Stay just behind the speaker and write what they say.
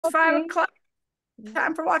5 Okay. o'clock.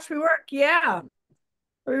 Time for Watch Me Work. Yeah.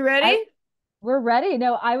 Are we I ready? We're ready.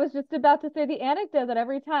 No, I was just about to say the anecdote that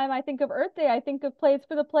every time I think of Earth Day, I think of Plays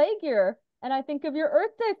for the Plague Year, and I think of your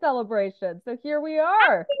Earth Day celebration. So here we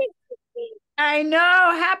are. I know.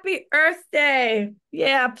 Happy Earth Day.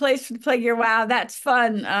 Yeah, place for the playground. Wow, that's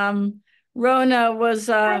fun. Rona was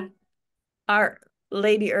our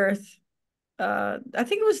Lady Earth. I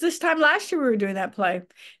think it was this time last year we were doing that play.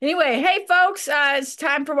 Anyway, hey folks, it's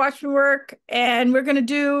time for Watch Me Work, and we're gonna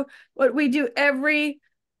do what we do every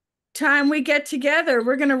time we get together.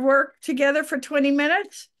 We're gonna work together for 20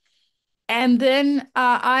 minutes. And then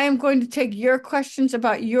I am going to take your questions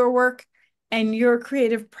about your work and your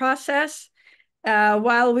creative process.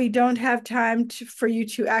 While we don't have time for you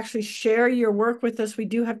to actually share your work with us, we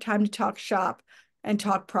do have time to talk shop and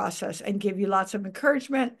talk process and give you lots of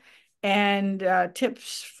encouragement and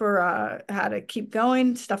tips for how to keep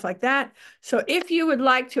going, stuff like that. So if you would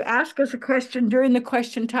like to ask us a question during the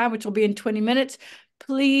question time, which will be in 20 minutes,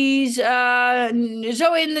 please,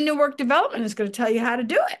 Zoe in the New Work Development is going to tell you how to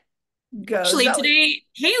do it. Go, Actually, Zoe. today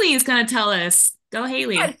Haley is going to tell us. Go, Yeah,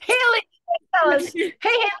 Haley. Haley, tell us. Hey,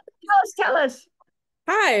 Haley, tell us.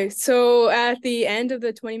 Hi, so at the end of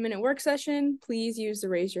the 20-minute work session, please use the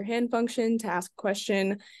raise your hand function to ask a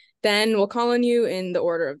question. Then we'll call on you in the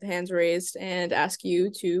order of the hands raised and ask you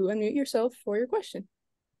to unmute yourself for your question.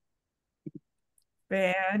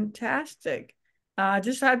 Fantastic.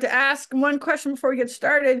 Just have to ask one question before we get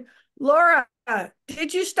started. Laura,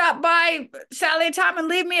 did you stop by Sally and Tom and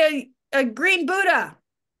leave me a green Buddha?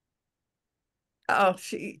 Oh,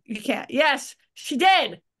 you can't. Yes, she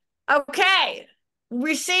did. Okay.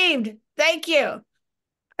 Received. Thank you.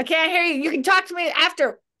 I can't hear you. You can talk to me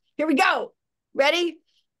after. Here we go. Ready?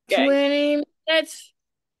 Okay. 20 minutes.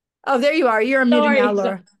 Oh, there you are. You're muted now, Sorry.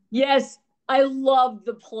 Laura. Yes, I love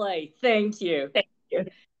the play. Thank you. Thank you.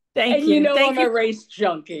 Thank And you you. know Thank I'm you. a race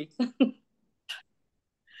junkie.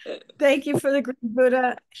 Thank you for the green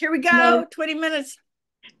Buddha. Here we No. go. 20 minutes.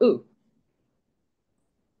 Ooh.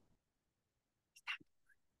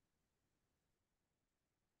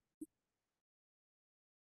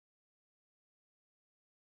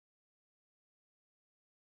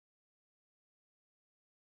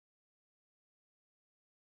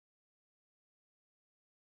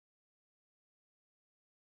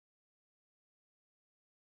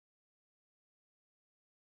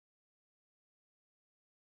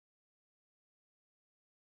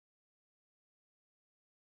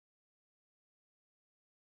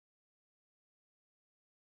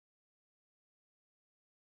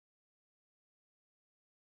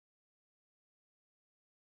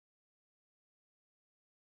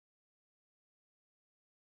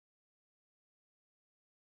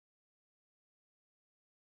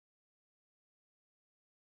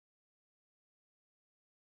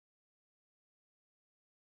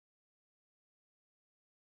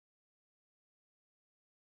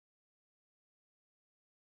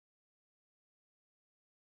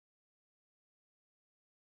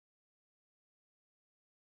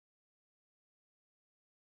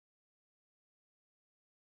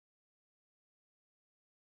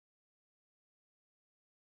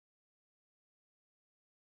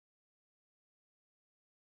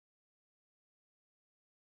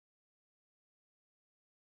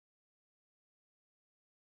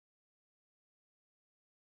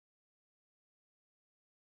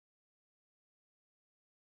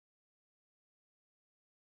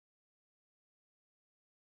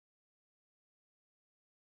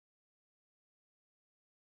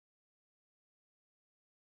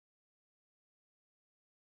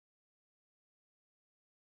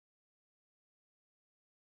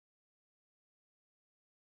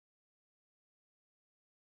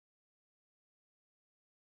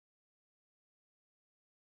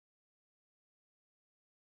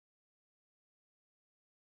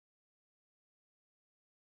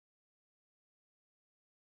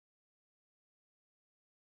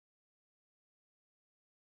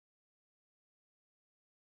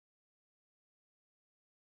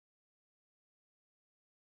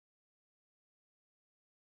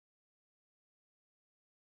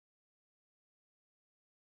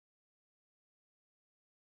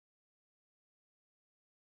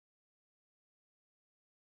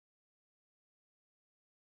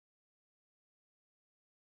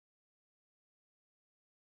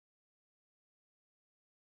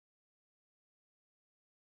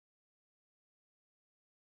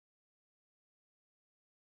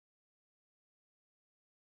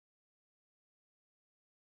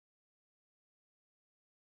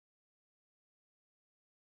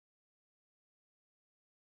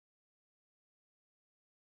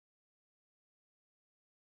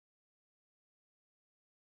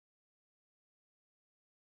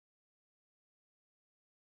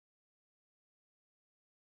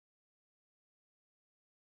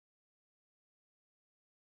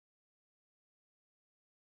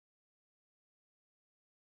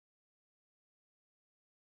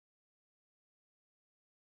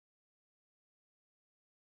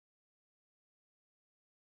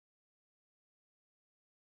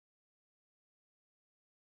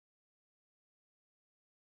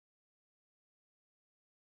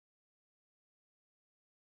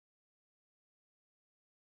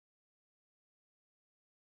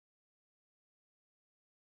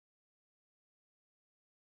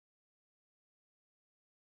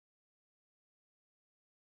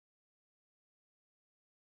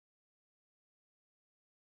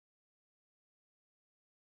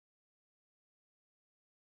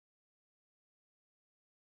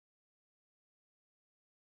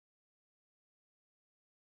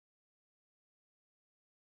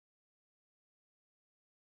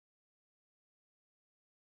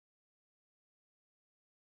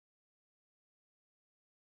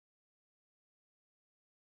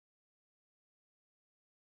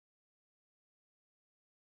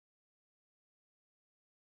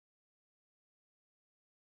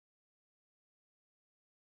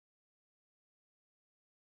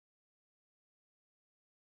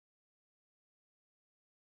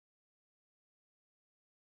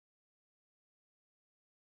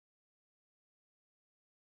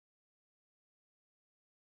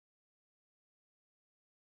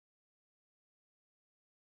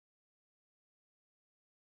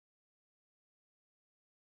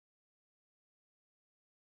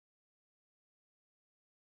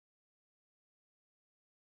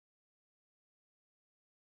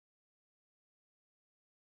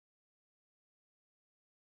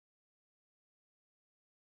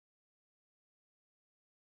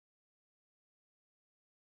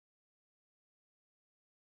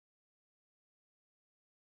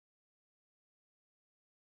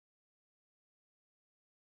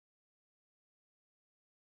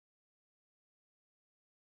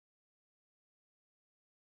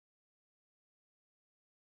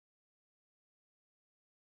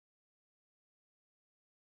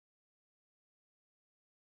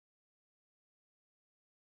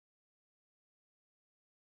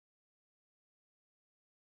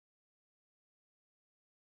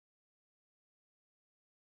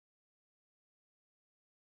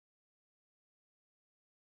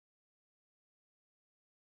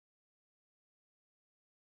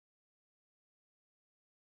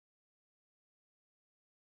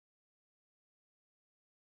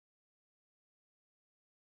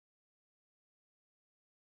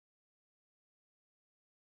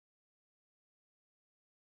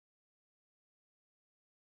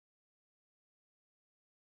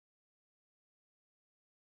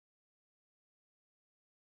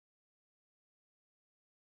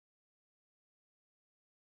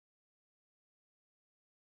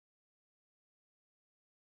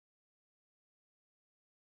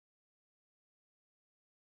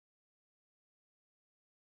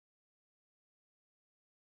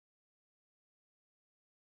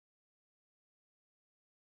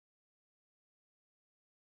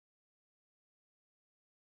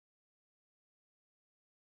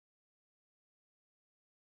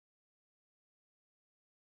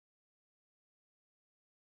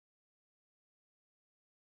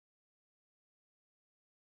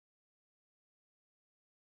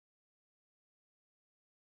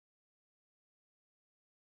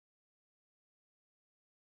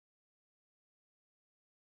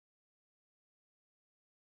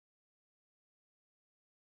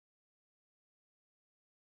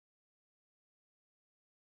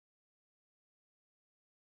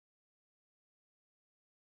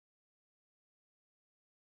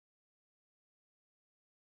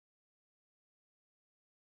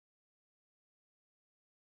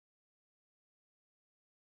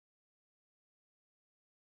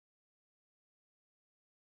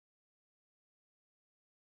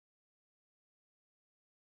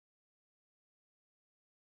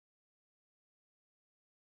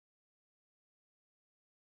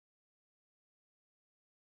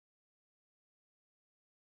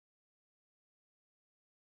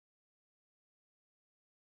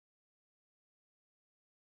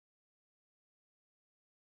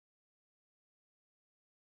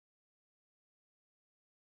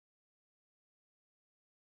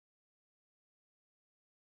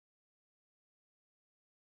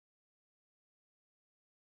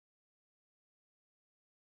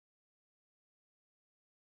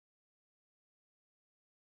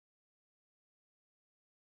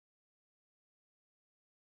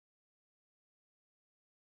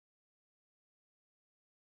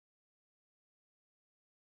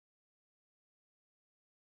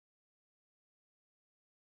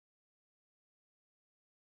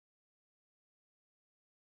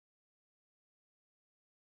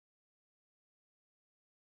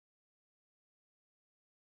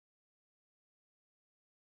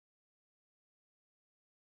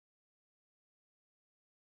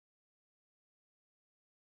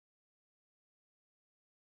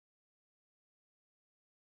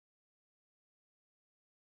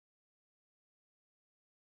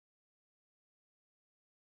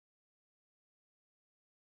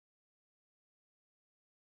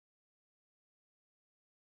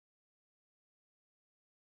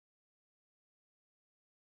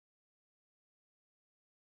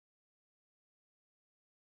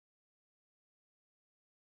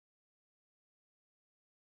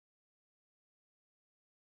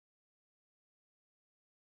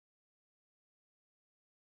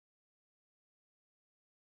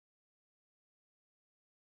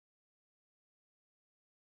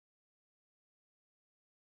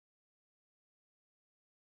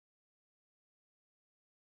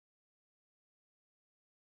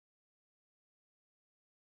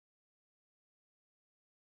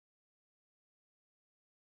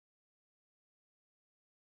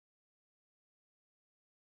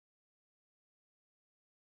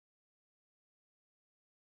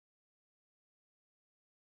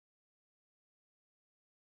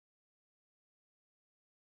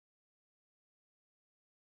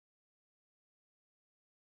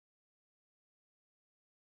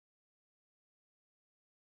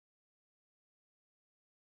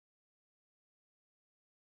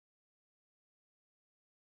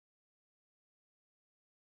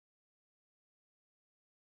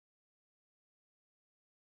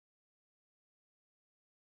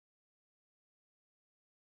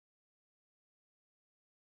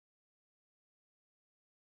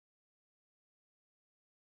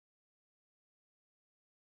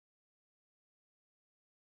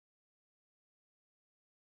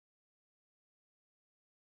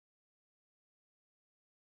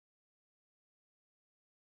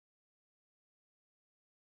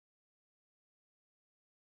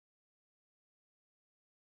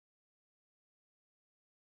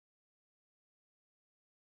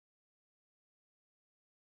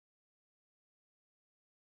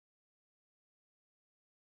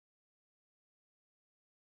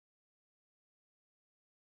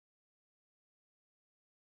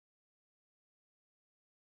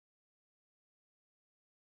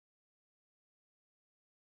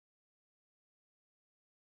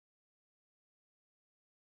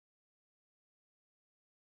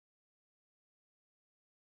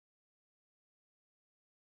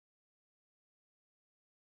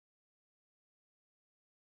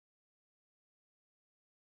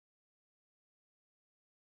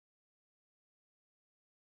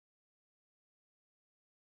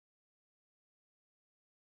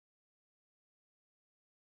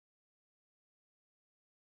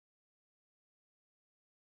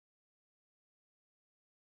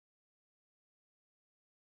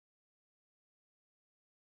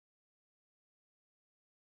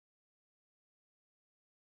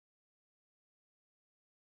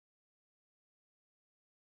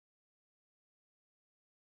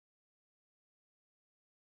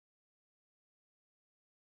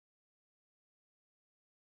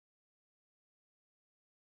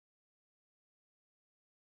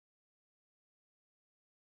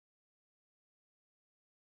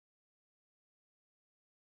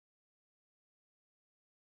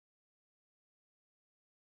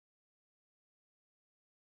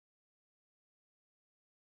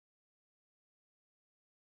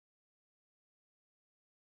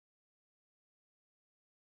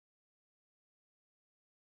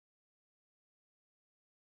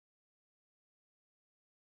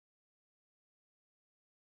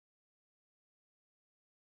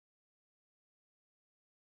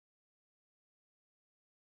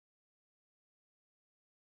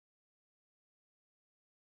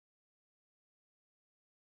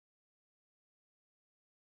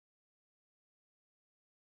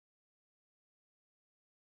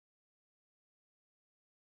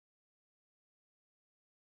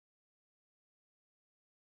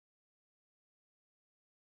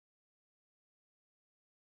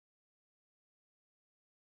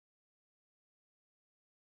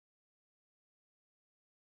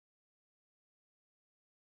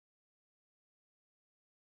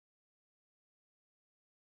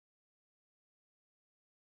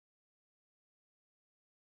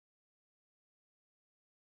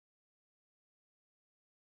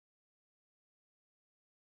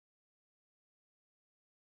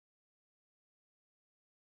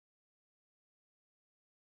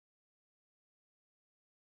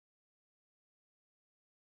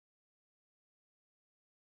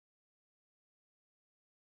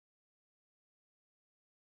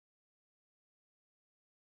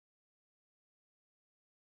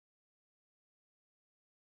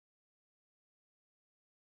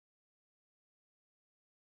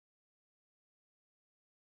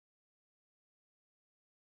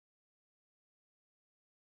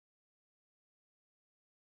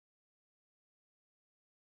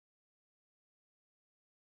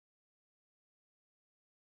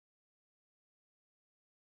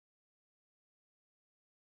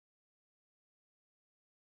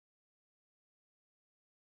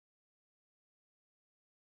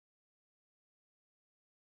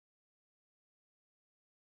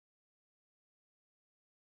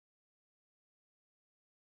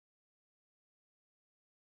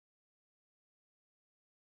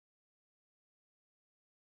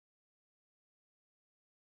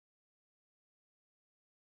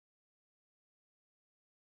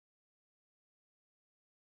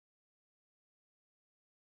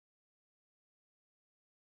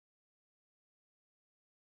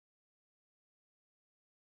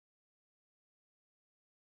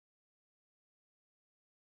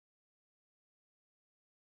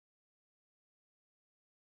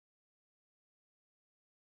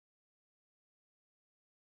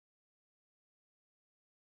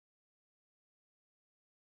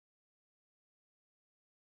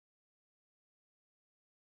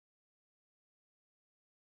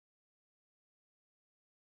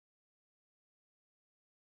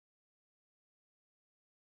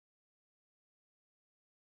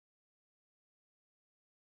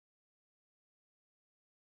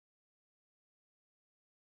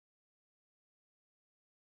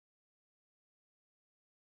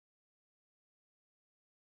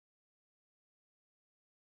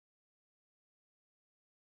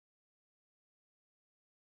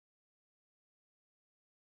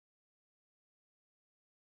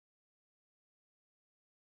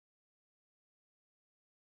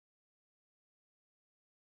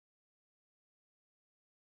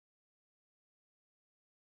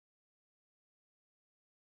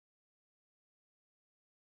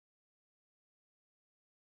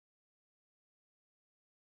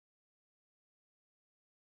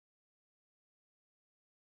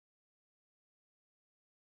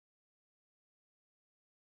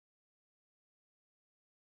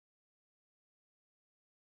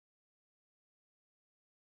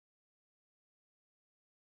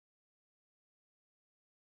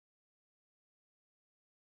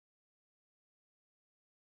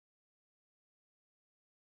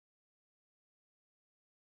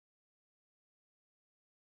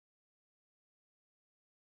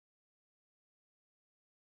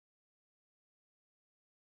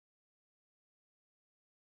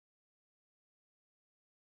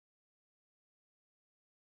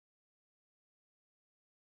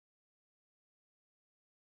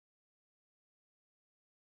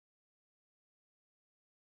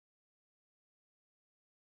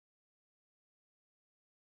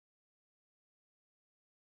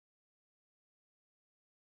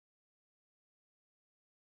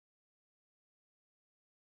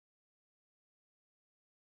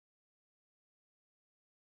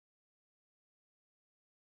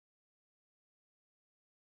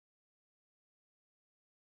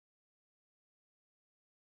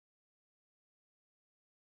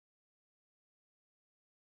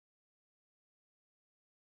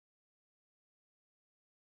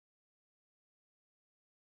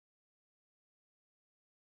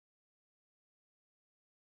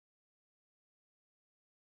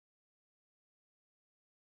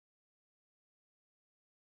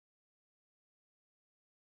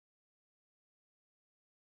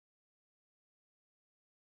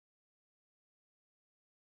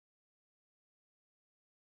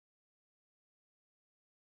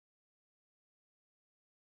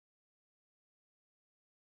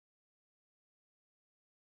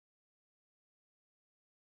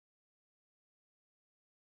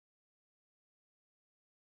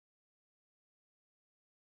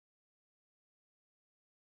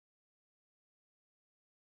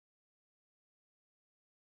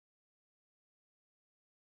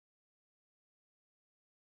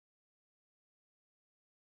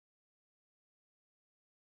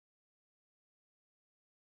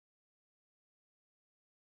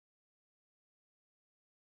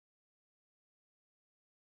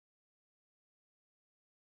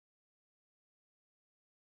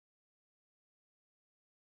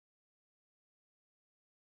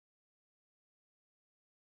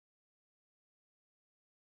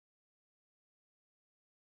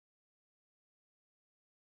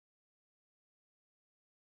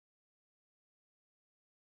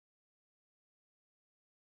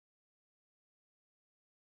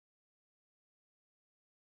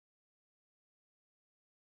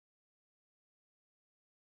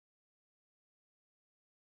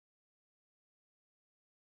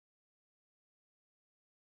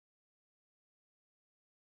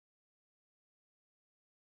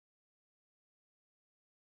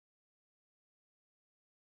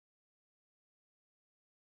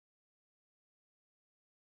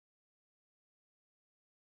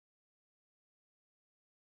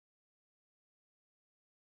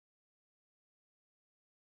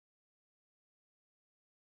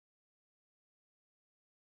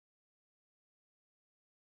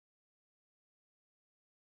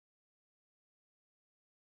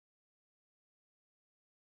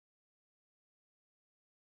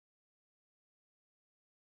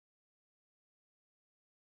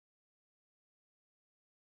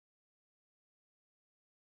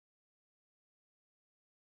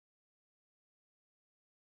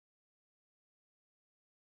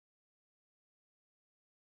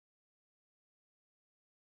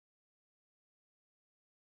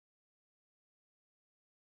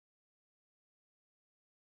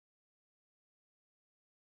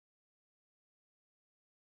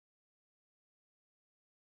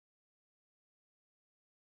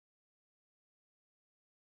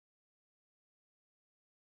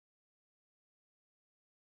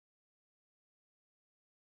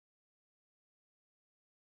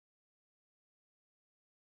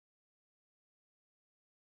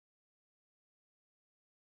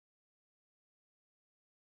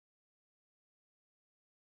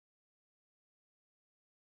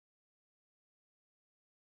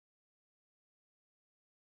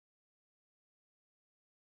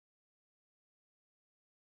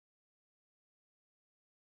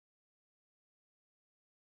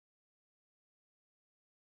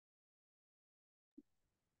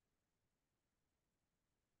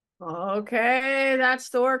 Okay, that's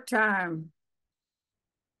the work time.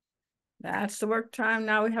 That's the work time.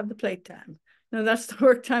 Now we have the playtime. No, that's the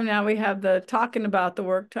work time. Now we have the talking about the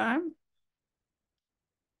work time.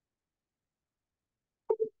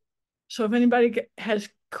 So if anybody has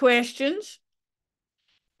questions,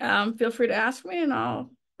 feel free to ask me and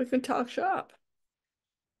we can talk shop.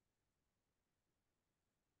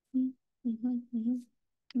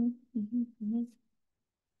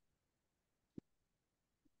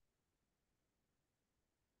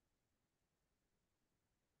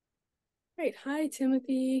 Great. Hi,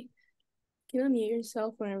 Timothy. You can unmute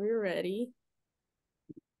yourself whenever you're ready.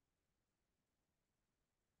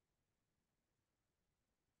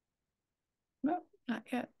 No, not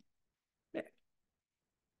yet. There.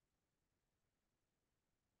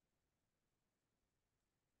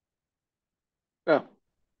 Oh,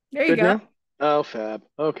 There you good go. now? Oh, fab.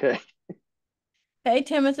 Okay. Hey,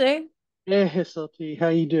 Timothy. Hey, SLP, how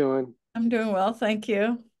you doing? I'm doing well, thank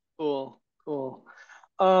you. Cool, cool.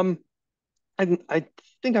 Um, I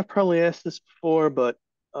think I've probably asked this before,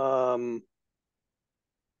 um,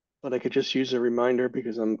 but I could just use a reminder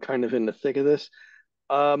because I'm kind of in the thick of this.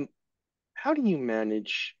 Um, how do you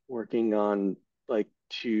manage working on like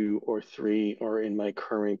two or three, or in my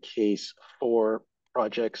current case, four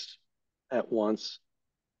projects at once?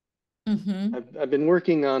 Mm-hmm. I've been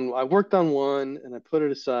I worked on one and I put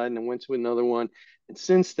it aside and I went to another one. And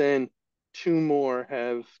since then, two more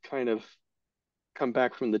have kind of come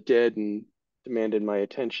back from the dead and demanded my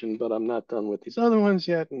attention, but I'm not done with these other ones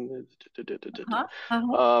yet. And Uh-huh.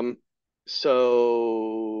 Uh-huh. um, so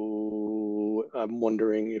I'm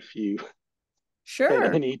wondering if you had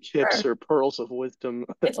Sure. any tips Sure. or pearls of wisdom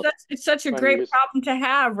about It's such a trying to great use. problem to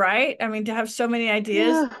have, right? I mean, to have so many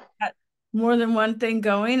ideas, Yeah. got more than one thing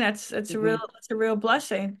going, Hmm. that's a real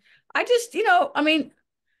blessing. I just, I mean,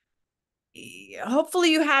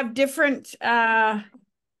 hopefully you have different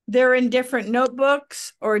they're in different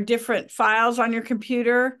notebooks or different files on your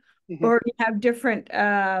computer, Hmm. or you have different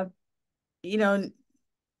you know,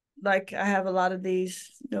 like I have a lot of these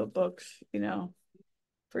notebooks,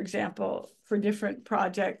 for example, for different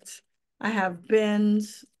projects. I have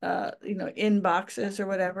bins, in boxes or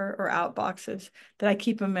whatever, or out boxes that I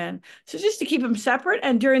keep them in. So just to keep them separate.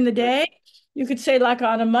 And during the Right. day, you could say, like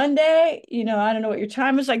on a Monday, I don't know what your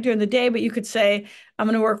time is like during the day, but you could say, I'm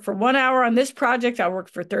going to work for 1 hour on this project. I'll work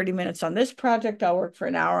for 30 minutes on this project. I'll work for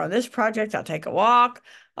an hour on this project. I'll take a walk.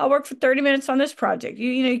 I'll work for 30 minutes on this project.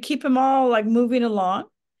 You keep them all like moving along,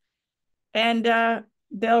 and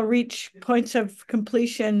they'll reach points of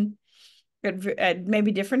completion at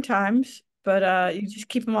maybe different times, but you just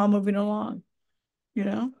keep them all moving along, you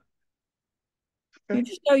know? You Okay.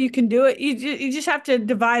 just know you can do it. You just have to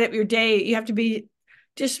divide up your day. You have to be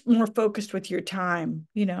just more focused with your time.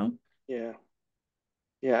 Yeah.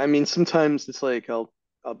 Yeah. I mean, sometimes it's like I'll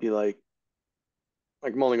be like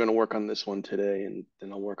I'm only going to work on this one today, and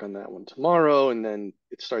then I'll work on that one tomorrow, and then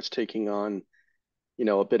it starts taking on,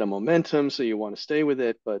 a bit of momentum, so you want to stay with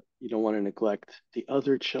it, but you don't want to neglect the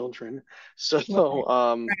other children. Right, So,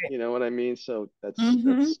 right. you know what I mean? So that's Mm-hmm.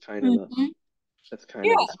 Mm-hmm. that's kind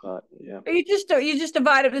Yeah. of the spot. Yeah. You just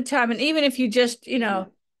divide up the time. And even if you just, Hmm.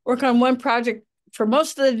 work on one project for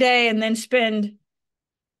most of the day and then spend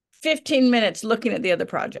 15 minutes looking at the other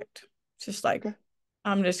project. It's just like, Okay.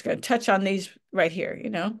 I'm just going to touch on these right here.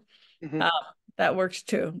 Hmm. Um, that works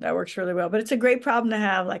too. That works really well. But it's a great problem to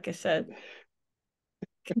have, like I said. I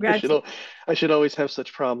should Congratulations. al- I should always have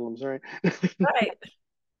such problems, right? Right.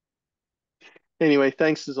 Anyway,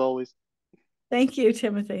 thanks as always. Thank you,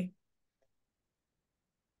 Timothy.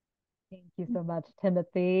 Thank you so much,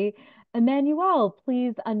 Timothy. Emmanuel,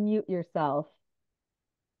 please unmute yourself.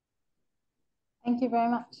 Thank you very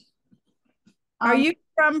much. Are you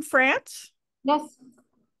from France? Yes,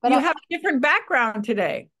 but You have a different background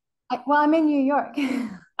today. well, I'm in New York.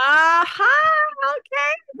 Thank Aha.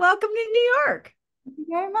 Okay. Welcome to New York. you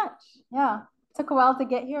very much. Yeah, took a while to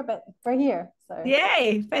get here, but we're here.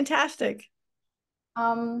 Yay. Fantastic.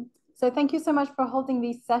 Um, so thank you so much for holding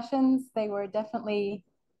these sessions. They were definitely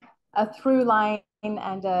a through line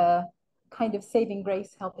and a kind of saving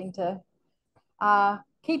grace, helping to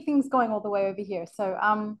keep things going all the way over here.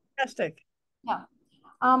 Fantastic. Yeah.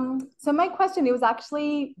 So my question, it was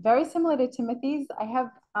actually very similar to Timothy's. I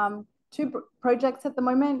have two projects at the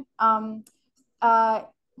moment.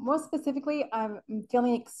 More specifically, I'm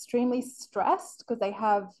feeling extremely stressed because I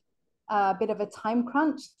have a bit of a time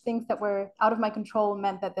crunch. Things that were out of my control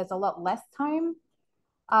meant that there's a lot less time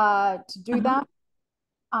to do Uh-huh. that.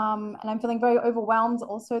 And I'm feeling very overwhelmed.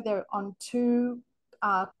 Also, they're on two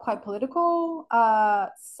quite political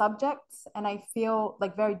subjects, and I feel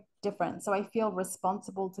like very different. So I feel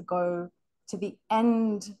responsible to go to the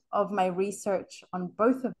end of my research on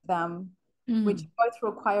both of them, which both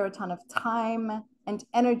require a ton of time and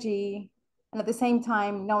energy. And at the same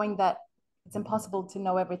time, knowing that it's impossible to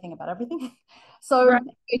know everything about everything. So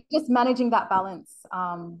it's just managing that balance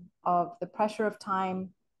of the pressure of time.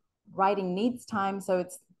 Writing needs time, so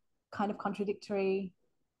it's kind of contradictory.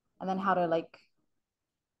 And then how to like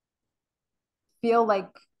feel like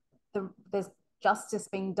there's justice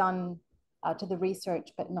being done to the research,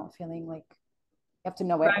 but not feeling like you have to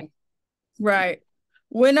know everything. Right.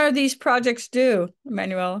 When are these projects due,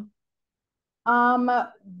 Emmanuel?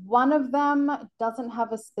 One of them doesn't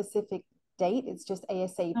have a specific date. It's just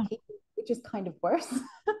ASAP, which is kind of worse.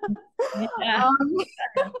 Yeah.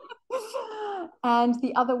 And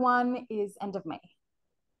the other one is end of May,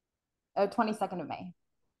 22nd of May.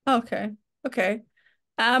 Okay. Okay.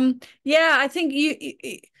 Yeah, I think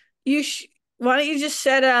why don't you just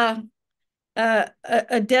set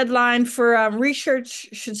a deadline for research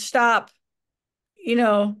should stop,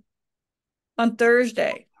 on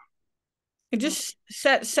Thursday. And just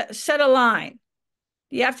set a line.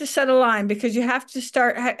 You have to set a line because you have to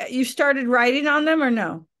start. You started writing on them or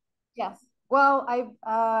no? Yes. Well,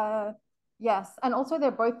 yes. And also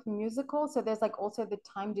they're both musical. So there's like also the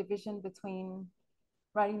time division between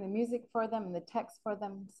writing the music for them and the text for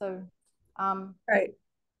them. So, right.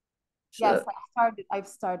 Yes, I've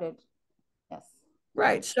started. Yes.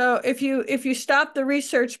 Right. So if you stop the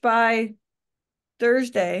research by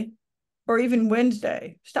Thursday or even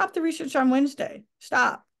Wednesday, stop the research on Wednesday.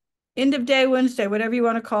 Stop. End of day Wednesday, whatever you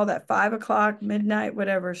want to call that, 5 o'clock, midnight,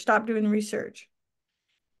 whatever. Stop doing the research.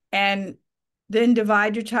 And then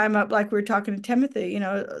divide your time up like we were talking to Timothy,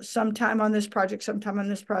 some time on this project, some time on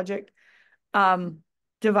this project.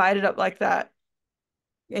 Divide it up like that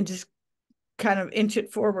and just kind of inch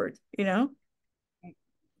it forward,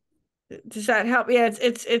 Does that help? Yeah,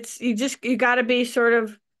 it's you got to be sort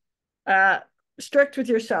of strict with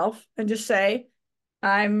yourself and just say,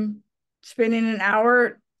 I'm spending an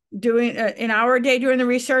hour doing an hour a day doing the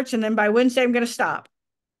research, and then by Wednesday I'm going to stop.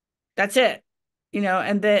 That's it.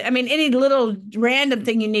 And any little random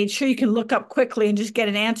thing you need, sure, you can look up quickly and just get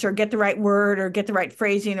an answer, get the right word or get the right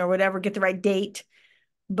phrasing or whatever, get the right date.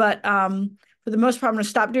 But for the most part, I'm going to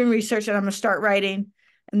stop doing research and I'm going to start writing.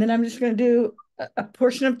 And then I'm just going to do a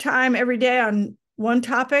portion of time every day on one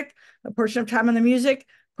topic, a portion of time on the music,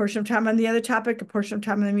 a portion of time on the other topic, a portion of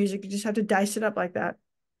time on the music. You just have to dice it up like that.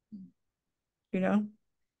 Yeah.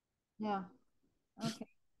 Okay.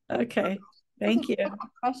 Okay. Thank you.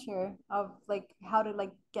 Pressure of like how to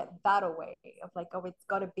like get that away of like, oh, it's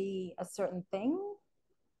got to be a certain thing,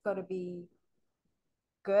 got to be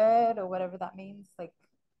good or whatever that means. Like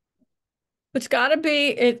it's got to be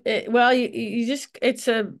it. Well, you just it's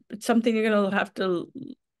something you're gonna have to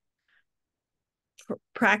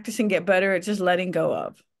practice and get better at just letting go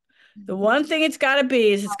of. The one thing it's got to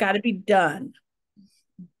be is it's got to be done.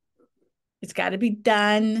 It's got to be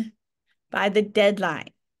done by the deadline.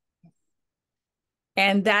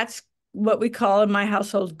 And that's what we call in my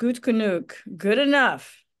household gut genug, good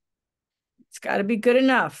enough. It's got to be good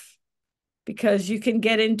enough because you can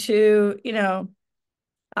get into,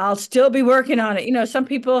 I'll still be working on it. Some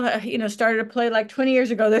people, started a play like 20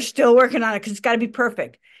 years ago. They're still working on it because it's got to be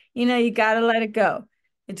perfect. You got to let it go.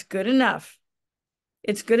 It's good enough.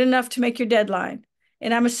 It's good enough to make your deadline.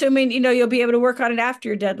 And I'm assuming, you'll be able to work on it after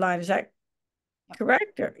your deadline. Is that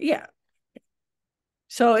correct? Yeah.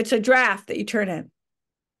 So it's a draft that you turn in.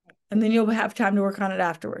 And then you'll have time to work on it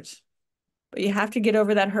afterwards. But you have to get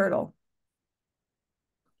over that hurdle.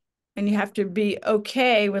 And you have to be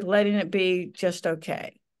okay with letting it be just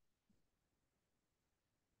okay.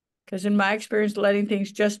 Because in my experience, letting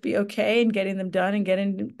things just be okay and getting them done and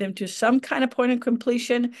getting them to some kind of point of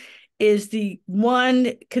completion is the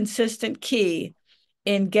one consistent key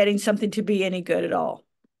in getting something to be any good at all.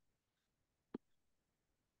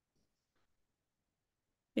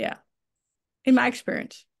 Yeah, in my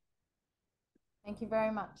experience. Thank you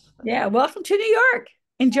very much. Yeah, welcome to New York.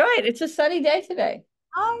 Enjoy it. It's a sunny day today.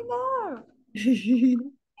 I know. Thank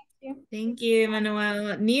you. Thank you,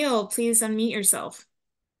 Manuel. Neil, please unmute yourself.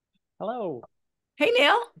 Hello. Hey,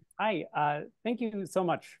 Neil. Hi. Thank you so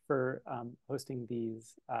much for hosting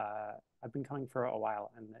these. I've been coming for a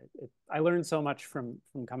while, and I learned so much from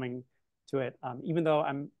coming to it. Even though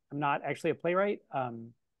I'm not actually a playwright.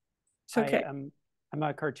 It's okay. I'm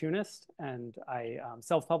a cartoonist, and I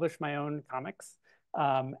self-publish my own comics.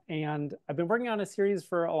 And I've been working on a series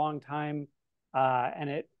for a long time,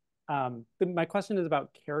 and my question is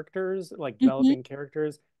about characters, like developing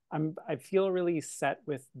characters. I feel really set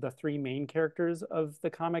with the three main characters of the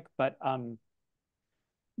comic, but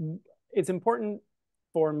it's important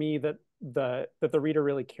for me that the reader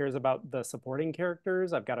really cares about the supporting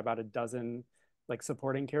characters. I've got about a dozen like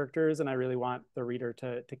supporting characters, and I really want the reader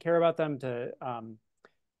to care about them, to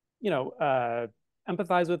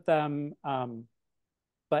empathize with them.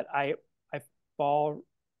 But I fall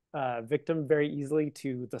victim very easily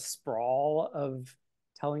to the sprawl of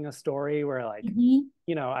telling a story where like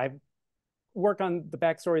I work on the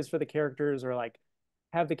backstories for the characters, or like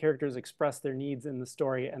have the characters express their needs in the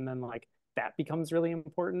story, and then like that becomes really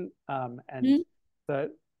important. And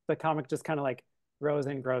the comic just kind of like grows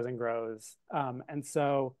and grows and grows. And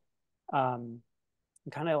so I'm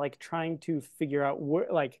kind of like trying to figure out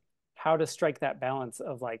like how to strike that balance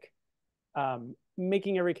of like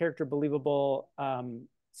making every character believable,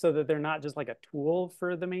 so that they're not just like a tool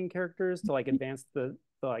for the main characters to like advance the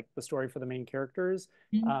story for the main characters.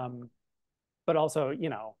 But also,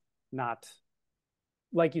 not,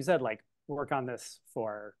 like you said, like work on this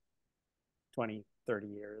for 20, 30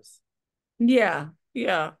 years. Yeah.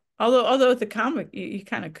 Although with the comic, you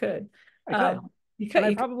kind of could. I could. And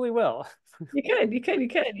I probably will. You could.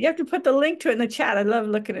 You have to put the link to it in the chat. I love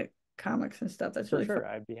looking at comics and stuff. That's really fun.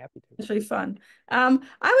 I'd be happy to. It's really fun. I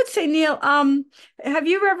would say, Neil, have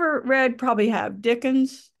you ever read, probably have,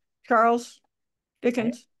 Dickens, Charles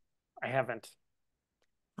Dickens? I haven't.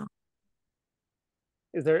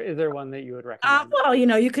 Is there one that you would recommend? Well,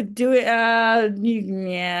 you could do it. I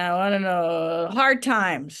don't know. Hard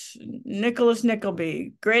Times, Nicholas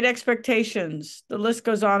Nickleby, Great Expectations. The list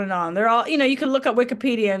goes on and on. They're all, you can look up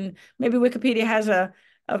Wikipedia, and maybe Wikipedia has an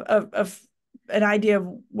idea of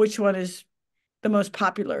which one is the most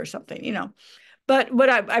popular or something, But what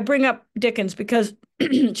I bring up Dickens because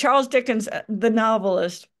Charles Dickens, the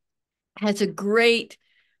novelist, has a great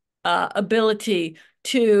ability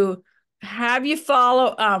to have you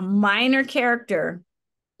follow a minor character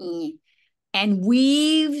and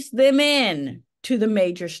weaves them in to the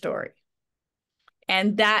major story.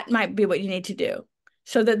 And that might be what you need to do,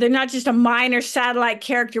 so that they're not just a minor satellite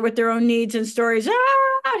character with their own needs and stories.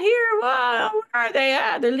 Out here, where are they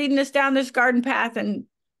at? They're leading us down this garden path and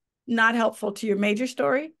not helpful to your major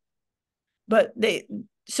story. But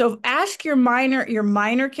so ask your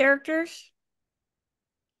minor characters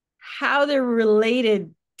how they're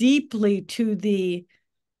related deeply to the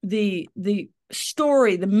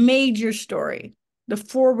story, the major story, the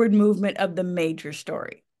forward movement of the major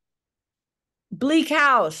story. Bleak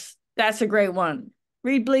House, that's a great one.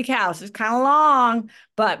 Read Bleak House. It's kind of long,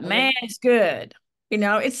 but man, it's good.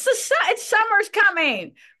 It's summer's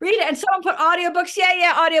coming. Read it. And someone put audiobooks.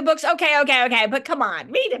 Yeah, audiobooks. Okay. But come on,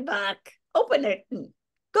 read a book. Open it.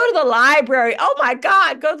 Go to the library. Oh my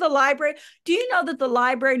God, go to the library. Do you know that the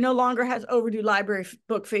library no longer has overdue library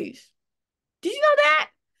book fees? Did you know that?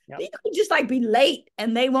 Yep. You could just like be late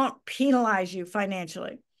and they won't penalize you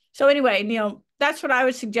financially. So anyway, Neil, that's what I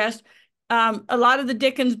would suggest. A lot of the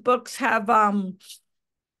Dickens books have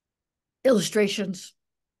illustrations,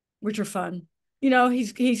 which are fun.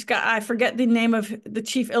 He's got, I forget the name of the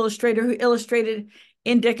chief illustrator who illustrated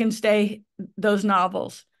in Dickens' day those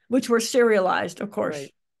novels, which were serialized, of course.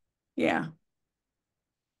 Right. Yeah.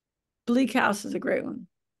 Bleak House is a great one.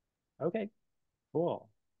 Okay, cool.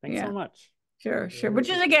 Thanks so much. Sure. But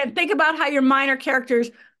just again, think about how your minor characters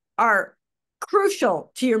are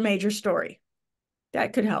crucial to your major story.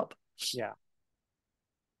 That could help. Yeah.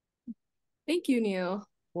 Thank you, Neil.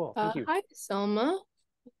 Cool. Thank you. Hi, Selma.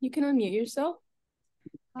 You can unmute yourself.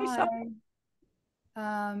 Hi.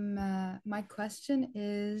 My question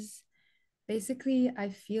is, basically, I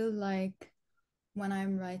feel like when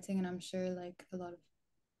I'm writing, and I'm sure like a lot of,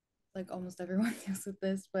 like almost everyone deals with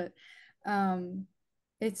this, but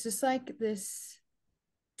it's just like this,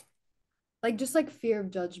 like just like fear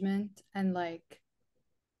of judgment, and like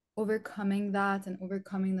overcoming that, and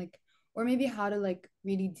overcoming like, or maybe how to like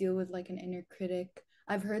really deal with like an inner critic.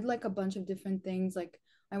 I've heard like a bunch of different things. Like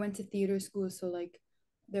I went to theater school, so like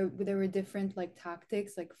there were different like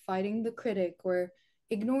tactics, like fighting the critic or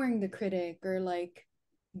ignoring the critic, or like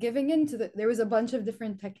giving into there was a bunch of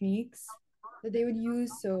different techniques that they would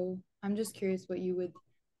use. So I'm just curious what you would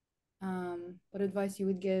what advice you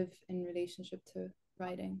would give in relationship to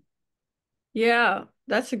writing. Yeah,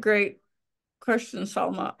 that's a great question,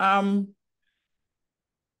 Salma.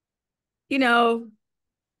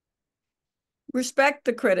 Respect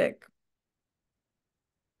the critic.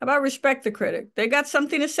 How about respect the critic? They got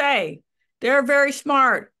something to say. They're very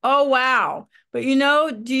smart. Oh, wow. But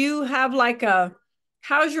do you have like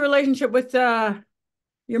how's your relationship with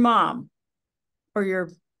your mom? Or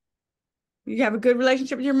you have a good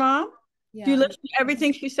relationship with your mom? Yeah. Do you listen to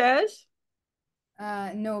everything she says?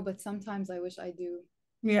 No, but sometimes I wish I do.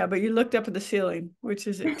 Yeah, but you looked up at the ceiling, which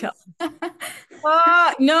is it?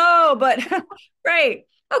 No, but right.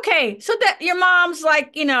 Okay, so that your mom's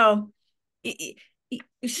like,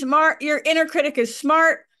 smart. Your inner critic is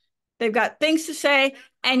smart. They've got things to say,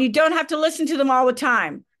 and you don't have to listen to them all the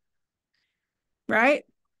time, right?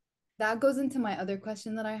 That goes into my other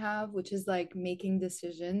question that I have, which is like making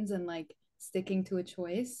decisions and like sticking to a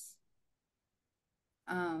choice.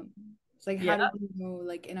 It's like how Yeah. do we know,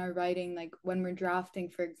 like in our writing, like when we're drafting,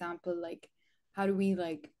 for example, like how do we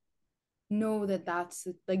like know that that's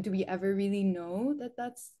like, do we ever really know that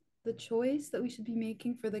that's the choice that we should be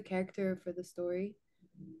making for the character or for the story?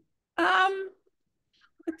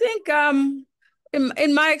 I think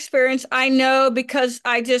in my experience, I know because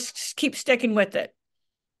I just keep sticking with it.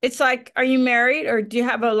 It's like, are you married or do you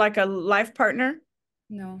have a like a life partner?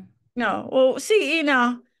 No. No. Well, see,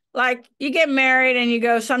 like you get married and you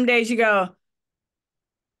go, some days you go,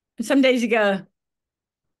 and some days you go.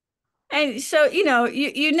 And so, you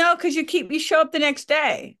know, because you show up the next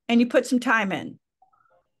day and you put some time in.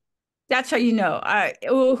 That's how you know.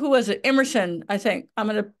 Who was it? Emerson, I think. I'm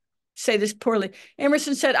gonna say this poorly.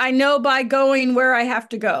 Emerson said, I know by going where I have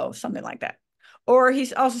to go, something like that. Or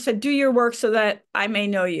he's also said, do your work so that I may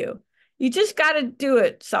know you. You just got to do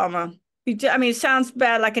it, Salma. I mean, it sounds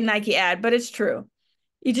bad like a Nike ad, but it's true.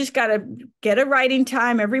 You just got to get a writing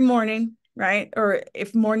time every morning, right? Or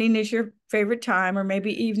if morning is your favorite time, or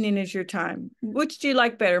maybe evening is your time. Which do you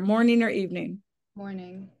like better, morning or evening?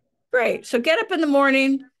 Morning. Great. So get up in the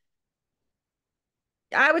morning.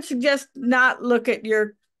 I would suggest not look at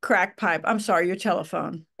your crack pipe. I'm sorry, your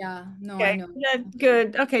telephone. Yeah, no, I Okay. know. Yeah,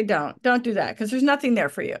 good. Okay, don't do that because there's nothing there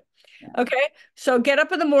for you. Yeah. Okay. So get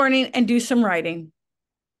up in the morning and do some writing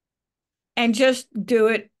and just do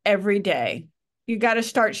it every day. You got to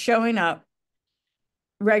start showing up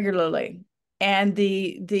regularly. And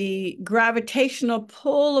the gravitational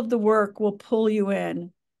pull of the work will pull you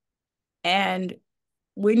in. And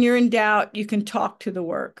when you're in doubt, you can talk to the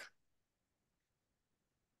work.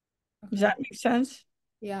 Does Okay. that make sense?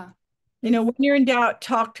 Yeah. When you're in doubt,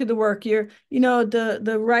 talk to the work.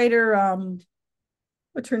 The writer,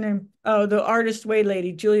 what's her name? Oh, the Artist Way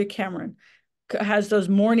lady, Julia Cameron, has those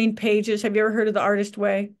morning pages. Have you ever heard of the Artist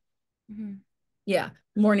Way? Mm-hmm. Yeah,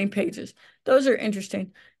 morning pages. Those are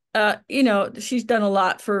interesting. She's done a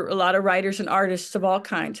lot for a lot of writers and artists of all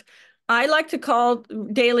kinds. I like to call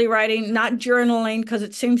daily writing not journaling because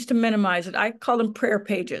it seems to minimize it. I call them prayer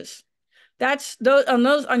pages. That's those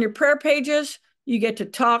on your prayer pages, you get to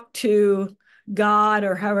talk to God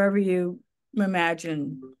or however you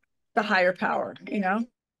imagine the higher power,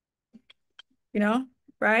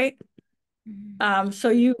 right? So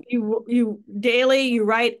you daily you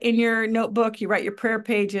write in your notebook, you write your prayer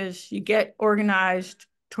pages, you get organized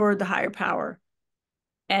toward the higher power.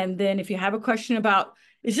 And then if you have a question about,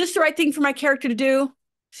 is this the right thing for my character to do?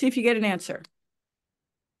 See if you get an answer.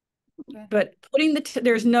 Okay. But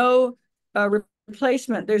there's no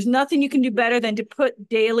replacement. There's nothing you can do better than to put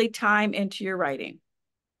daily time into your writing.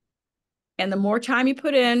 And the more time you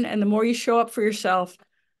put in and the more you show up for yourself,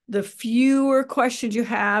 the fewer questions you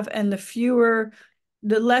have and the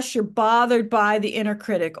less you're bothered by the inner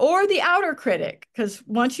critic or the outer critic. Because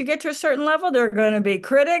once you get to a certain level, there are going to be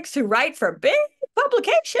critics who write for big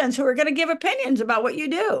publications who are going to give opinions about what you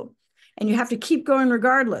do. And you have to keep going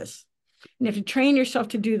regardless. And you have to train yourself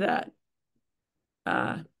to do that.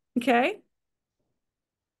 Okay.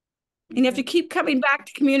 And you have to keep coming back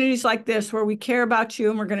to communities like this where we care about you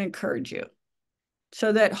and we're going to encourage you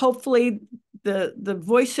so that hopefully the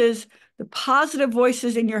voices, the positive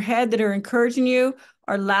voices in your head that are encouraging you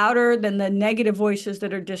are louder than the negative voices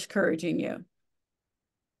that are discouraging you.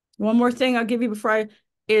 One more thing I'll give you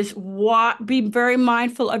be very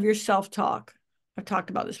mindful of your self-talk. I've talked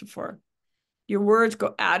about this before. Your words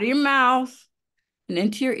go out of your mouth and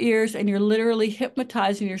into your ears, and you're literally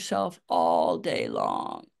hypnotizing yourself all day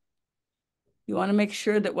long. You want to make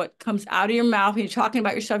sure that what comes out of your mouth when you're talking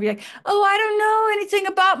about yourself, you're like, oh, I don't know anything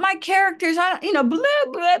about my characters. Blah, blah,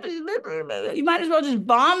 blah, blah, blah. You might as well just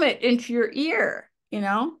vomit into your ear, You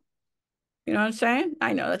know what I'm saying?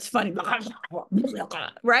 I know that's funny.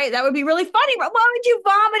 Right? That would be really funny. But why would you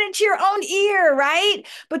vomit into your own ear, right?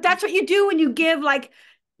 But that's what you do when you give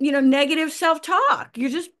negative self-talk. You're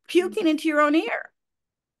just puking into your own ear.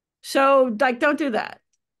 So don't do that.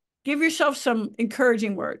 Give yourself some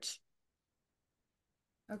encouraging words.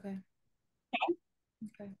 Okay.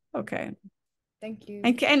 Okay. Okay. Thank you.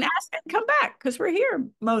 And ask and come back because we're here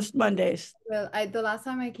most Mondays. Well, the last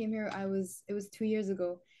time I came here, it was 2 years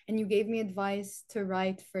ago, and you gave me advice to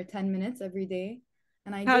write for 10 minutes every day,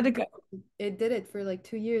 and I How'd did it go? it did it for like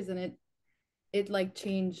 2 years, and it like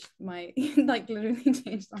changed my like literally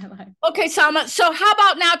changed my life. Okay, Salma. So how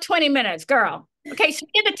about now 20 minutes, girl? Okay, so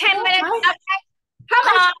give the 10 minutes.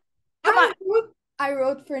 Come on. I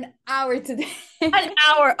wrote for an hour today. An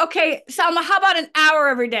hour. Okay, Salma, how about an hour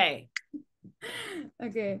every day?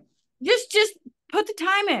 Okay. Just put the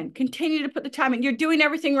time in. Continue to put the time in. You're doing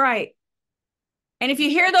everything right. And if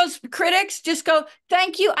you hear those critics, just go,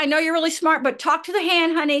 thank you. I know you're really smart, but talk to the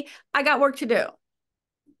hand, honey. I got work to do.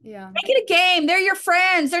 Yeah. Make it a game. They're your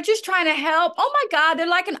friends. They're just trying to help. Oh my God, they're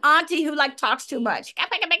like an auntie who like talks too much.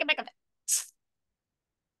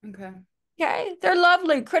 Okay. Okay, they're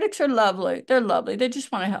lovely. Critics are lovely. They're lovely. They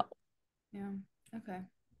just want to help. Yeah. Okay.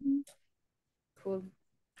 Cool.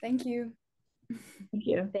 Thank you. Thank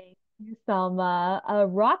you. Thank you, Selma.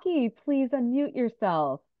 Rocky, please unmute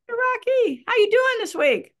yourself. Hey, Rocky, how you doing this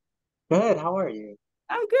week? Good, how are you?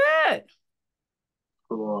 I'm good.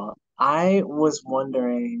 Cool. I was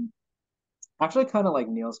wondering, actually kind of like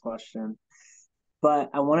Neil's question, but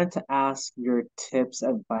I wanted to ask your tips,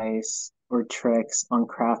 advice, or tricks on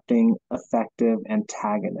crafting effective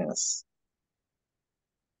antagonists.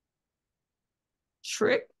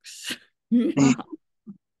 Tricks.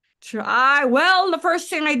 Try. Well, the first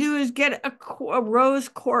thing I do is get a rose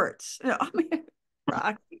quartz.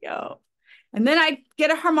 Rocky, yo. And then I get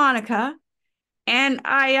a harmonica, and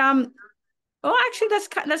oh, actually,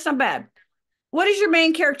 that's not bad. What does your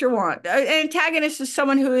main character want? An antagonist is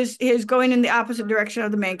someone who is going in the opposite direction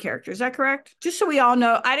of the main character. Is that correct? Just so we all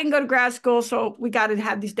know. I didn't go to grad school, so we got to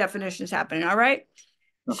have these definitions happening. All right.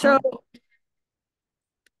 Okay. So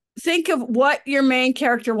think of what your main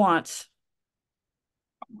character wants.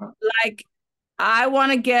 Like, I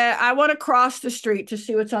want to cross the street to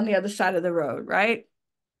see what's on the other side of the road, right?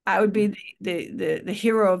 I would be the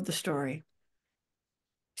hero of the story.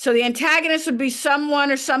 So the antagonist would be someone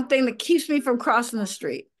or something that keeps me from crossing the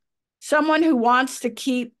street. Someone who wants to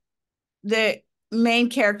keep the main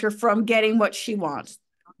character from getting what she wants,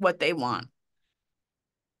 what they want,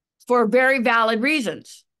 for very valid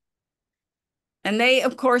reasons. And they,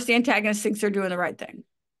 of course, the antagonist thinks they're doing the right thing.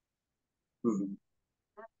 Mhm.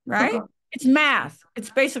 Right? Okay. It's math. It's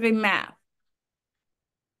basically math.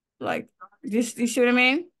 Like, you see what I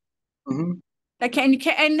mean? Mm-hmm.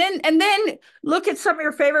 And then look at some of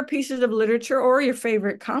your favorite pieces of literature or your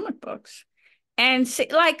favorite comic books, and see,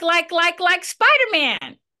 like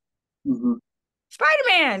Spider-Man. Mm-hmm.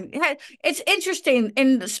 Spider-Man. It's interesting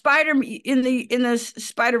in the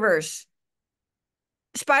Spider-Verse.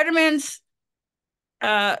 Spider-Man's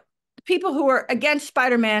people who are against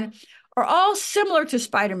Spider-Man are all similar to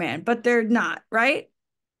Spider-Man, but they're not, right?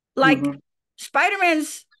 Like Mm-hmm.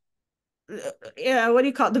 Spider-Man's what do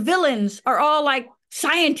you call it? The villains are all like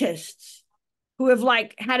scientists who have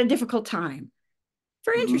like had a difficult time.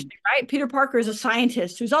 Very Mm-hmm. interesting, right? Peter Parker is a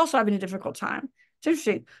scientist who's also having a difficult time. It's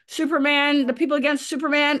interesting. Superman, the people against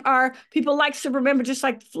Superman are people like Superman, but just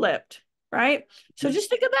like flipped, right? So just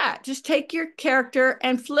think of that. Just take your character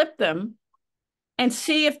and flip them and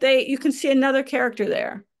see if you can see another character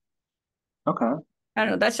there. Okay. I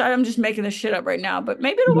don't know. I'm just making this shit up right now, but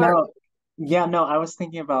maybe it'll work. No, yeah, no, I was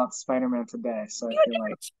thinking about Spider-Man today, so I feel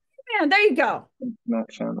like Man, there you go.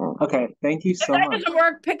 connection. Okay, thank you If so that much. doesn't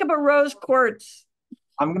work, pick up a rose quartz.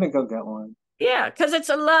 I'm gonna go get one. Yeah, because it's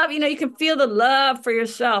a love, you can feel the love for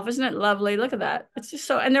yourself. Isn't it lovely? Look at that. It's just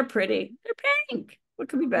and they're pretty. They're pink. What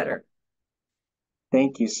could be better?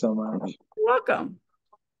 Thank you so much. You're welcome.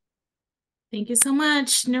 Thank you so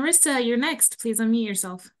much. Narissa, you're next. Please unmute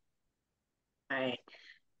yourself. Hi.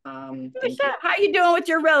 Thank What's you. up? How you doing with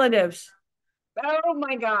your relatives? Oh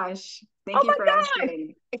my gosh. Thank you for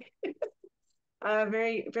asking.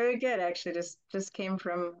 Very, very good, actually. Just came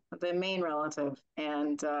from the main relative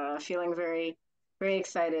and feeling very, very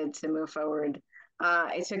excited to move forward.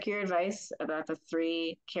 I took your advice about the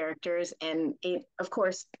 3 characters, and it, of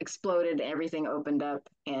course, exploded. Everything opened up,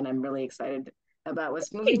 and I'm really excited about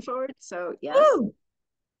what's moving forward. So, yes. Woo!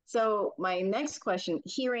 So my next question,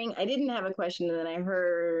 I didn't have a question, and then I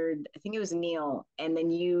heard, I think it was Neil, and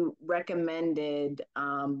then you recommended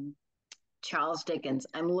Charles Dickens.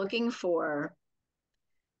 I'm looking for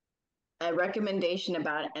a recommendation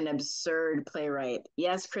about an absurd playwright.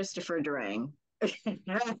 Yes, Christopher Durang.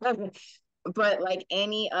 But like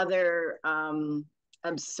any other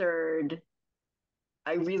absurd,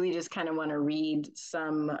 I really just kind of want to read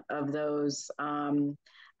some of those. I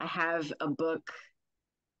have a book,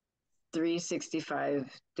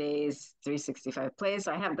 365 days, 365 plays.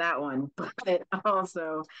 I have that one, but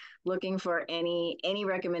also looking for any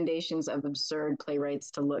recommendations of absurd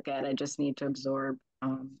playwrights to look at. I just need to absorb,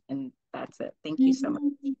 and that's it. Thank you so much.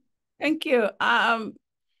 Thank you.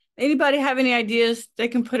 Anybody have any ideas? They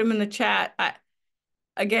can put them in the chat.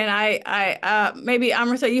 Maybe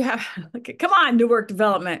Amrita, you have, come on, new work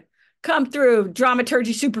development. Come through,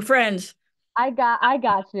 dramaturgy super friends. I got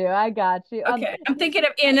you. Okay, I'm thinking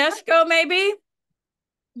of Ionesco, maybe.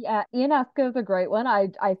 Yeah, Ionesco is a great one. I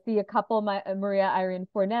see a couple, Maria Irene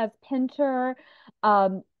Fornes, Pinter.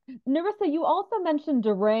 Narissa, you also mentioned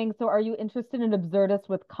Durang. So are you interested in absurdist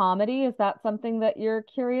with comedy? Is that something that you're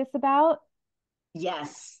curious about?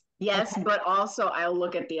 Yes, yes, Okay. but also I'll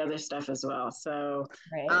look at the other stuff as well. So,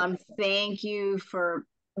 Right. thank you for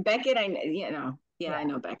Beckett. I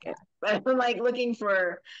know Beckett, but I'm like looking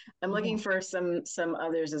for some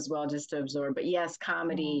others as well just to absorb. But yes,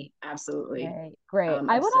 comedy, absolutely. Great.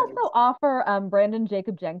 I would Absurd. also offer Brandon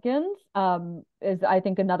Jacob Jenkins is I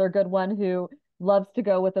think another good one who loves to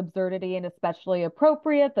go with absurdity and especially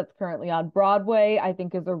appropriate that's currently on Broadway. I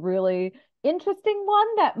think is a really interesting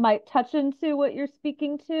one that might touch into what you're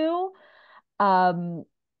speaking to. Um,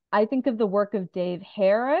 I think of the work of Dave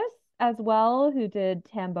Harris as well, who did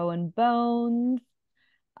Tambo and Bones.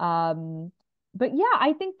 Um, but yeah,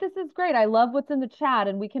 I think this is great. I love what's in the chat,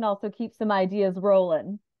 and we can also keep some ideas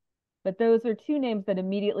rolling. But those are two names that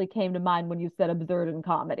immediately came to mind when you said absurd and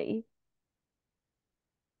comedy.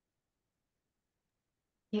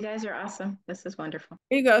 You guys are awesome. This is wonderful.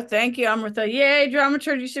 Here you go. Thank you, Amrita. Yay,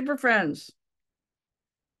 dramaturgy super friends.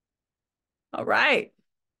 All right.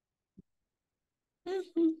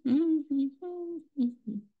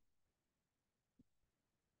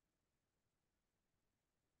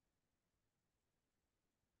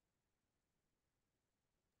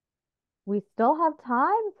 We still have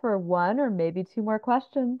time for one or maybe two more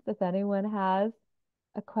questions if anyone has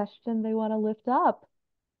a question they want to lift up.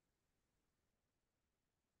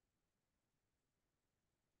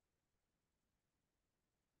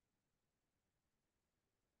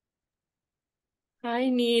 Hi,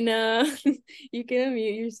 Nina. You can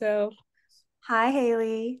unmute yourself. Hi,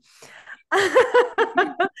 Haley.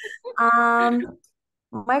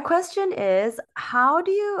 My question is, how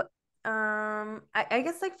do you, I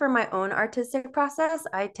guess like for my own artistic process,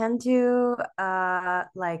 I tend to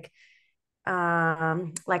like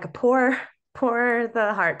pour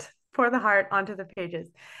the heart onto the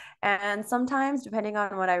pages. And sometimes, depending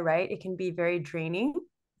on what I write, it can be very draining.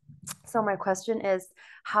 So my question is,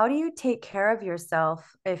 how do you take care of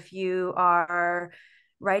yourself if you are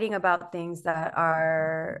writing about things that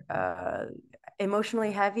are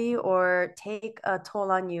emotionally heavy or take a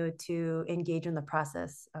toll on you to engage in the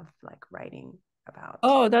process of like writing about?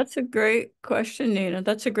 Oh, that's a great question, Nina.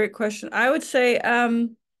 That's a great question. I would say,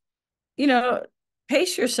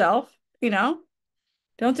 pace yourself,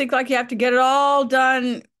 don't think like you have to get it all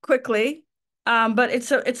done quickly. But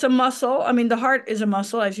it's a muscle. I mean, the heart is a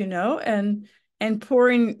muscle, as you know, and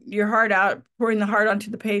pouring your heart out, pouring the heart onto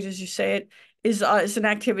the page, as you say it, is an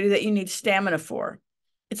activity that you need stamina for.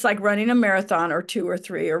 It's like running a marathon or two or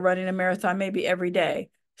three, or running a marathon maybe every day.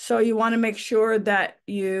 So you want to make sure that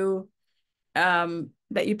you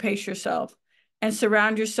pace yourself and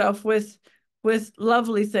surround yourself with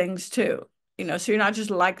lovely things too. So you're not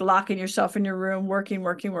just like locking yourself in your room,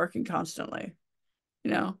 working constantly,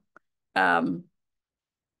 you know. And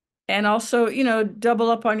also, double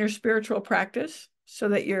up on your spiritual practice so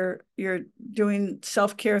that you're doing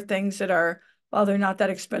self-care things that are, while they're not that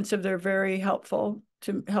expensive, they're very helpful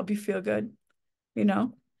to help you feel good, you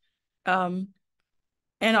know. And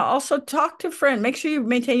also talk to friends. Make sure you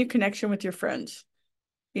maintain your connection with your friends,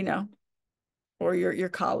 or your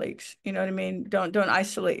colleagues. You know what I mean? Don't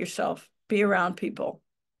isolate yourself. Be around people.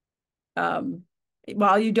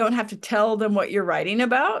 While you don't have to tell them what you're writing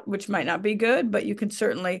about, which might not be good, but you can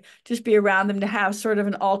certainly just be around them to have sort of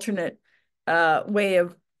an alternate way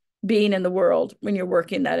of being in the world when you're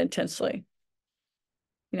working that intensely.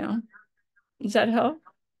 Does that help?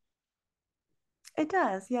 It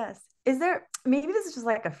does, yes. Is there, maybe this is just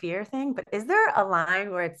like a fear thing, but is there a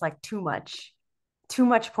line where it's like too much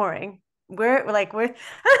pouring? Where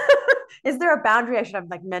is there a boundary I should have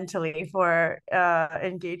like mentally for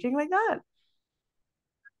engaging like that?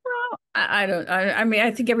 Well, I don't. I mean, I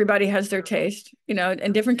think everybody has their taste,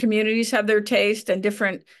 and different communities have their taste, and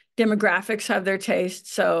different demographics have their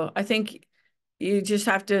taste. So I think you just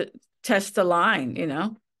have to test the line.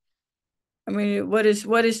 I mean, what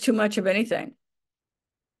is too much of anything?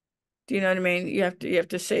 Do you know what I mean? You have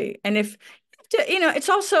to see, and if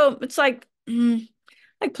it's like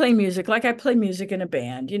play music. Like I play music in a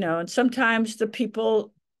band, and sometimes the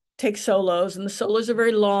people take solos, and the solos are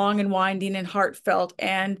very long and winding and heartfelt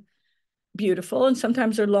and beautiful. And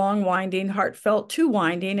sometimes they're long, winding, heartfelt, too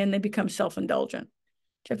winding, and they become self-indulgent.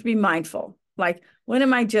 You have to be mindful. Like, when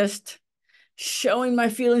am I just showing my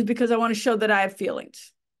feelings because I want to show that I have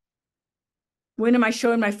feelings? When am I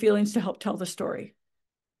showing my feelings to help tell the story?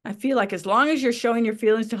 I feel like as long as you're showing your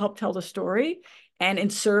feelings to help tell the story and in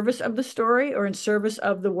service of the story or in service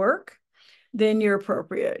of the work, then you're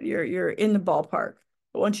appropriate. You're in the ballpark.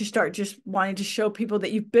 But once you start just wanting to show people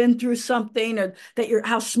that you've been through something or that you're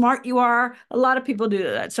how smart you are, a lot of people do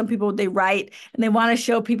that. Some people, they write and they want to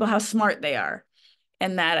show people how smart they are.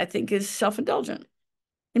 And that, I think, is self-indulgent,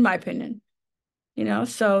 in my opinion.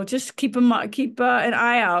 So just keep an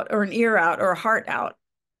eye out or an ear out or a heart out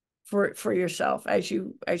for yourself as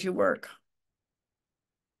you work.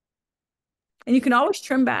 And you can always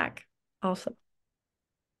trim back also.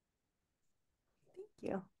 Thank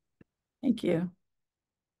you. Thank you.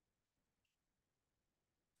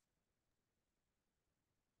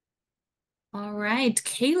 All right,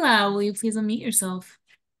 Kayla, will you please unmute yourself?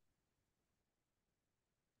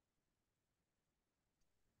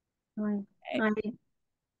 Hi. Hi.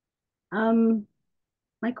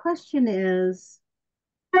 My question is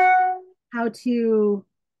how to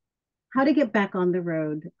get back on the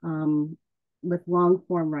road with long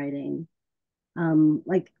form writing.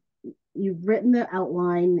 Like you've written the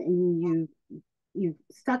outline and you've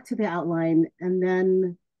stuck to the outline, and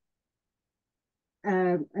then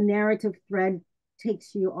a narrative thread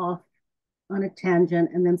takes you off on a tangent,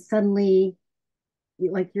 and then suddenly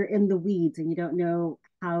you're in the weeds and you don't know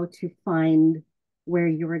how to find where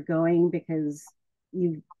you were going because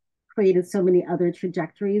you've created so many other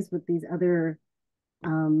trajectories with these other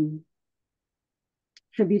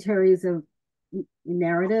tributaries of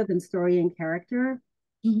narrative and story and character.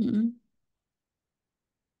 Mm-hmm.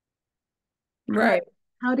 Right.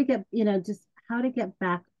 How to get, just how to get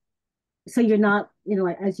back so you're not,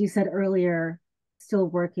 like, as you said earlier, still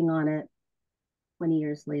working on it 20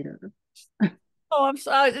 years later. Oh, I'm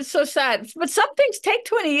sorry. It's so sad. But some things take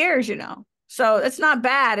 20 years, So it's not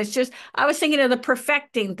bad. It's just I was thinking of the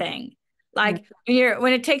perfecting thing. Like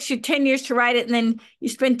when it takes you 10 years to write it and then you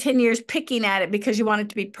spend 10 years picking at it because you want it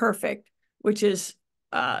to be perfect, which is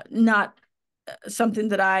not something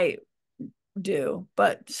that I do,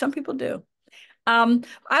 but some people do.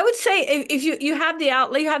 I would say if you have the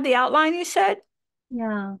outline, you said?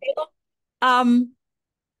 Yeah.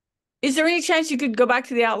 Is there any chance you could go back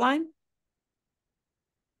to the outline?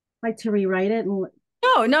 Like to rewrite it?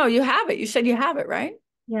 No, you have it. You said you have it, right?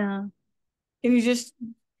 Yeah. Can you just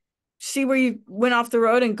see where you went off the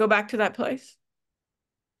road and go back to that place?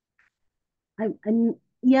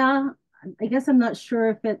 Yeah, I guess I'm not sure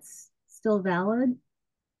if it's still valid.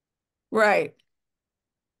 Right.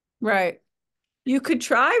 You could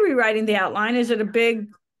try rewriting the outline. Is it a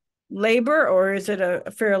big labor or is it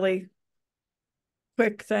a fairly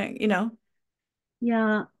quick thing,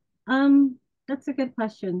 Yeah. That's a good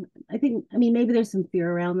question. I mean, maybe there's some fear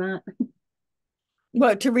around that.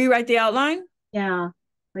 What, to rewrite the outline? Yeah.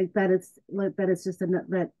 Like that it's just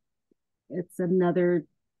that it's another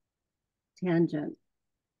tangent.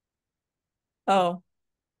 Oh.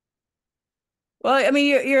 Well, I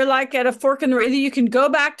mean, you're like at a fork in the road. Either you can go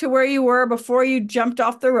back to where you were before you jumped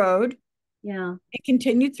off the road. Yeah. And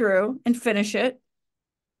continue through and finish it,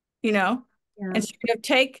 Yeah. and sort of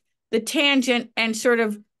take the tangent and sort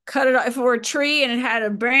of cut it off. If it were a tree and it had a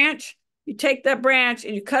branch, you take that branch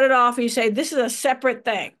and you cut it off and you say, this is a separate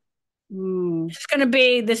thing. It's going to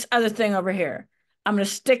be this other thing over here. I'm going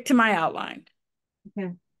to stick to my outline. Okay.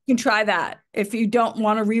 You can try that. If you don't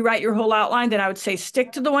want to rewrite your whole outline, then I would say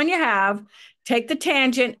stick to the one you have, take the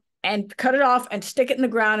tangent and cut it off and stick it in the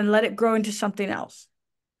ground and let it grow into something else.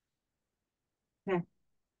 Okay.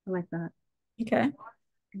 I like that. Okay.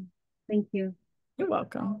 Thank you. You're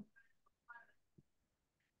welcome.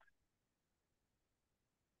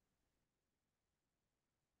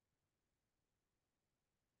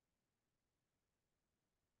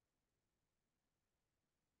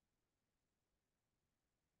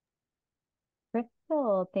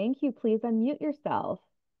 Crystal, thank you. Please unmute yourself.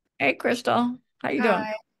 Hey, Crystal. How you doing?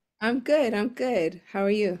 Hi. I'm good. How are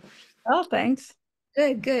you? Oh, thanks.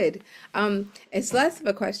 Good. It's less of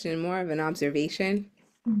a question, more of an observation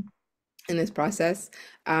in this process,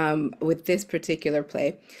 with this particular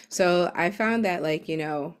play. So I found that, like,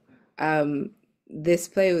 this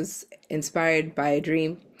play was inspired by a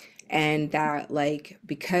dream, and that, like,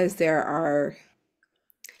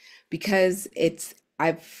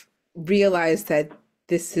 I've realized that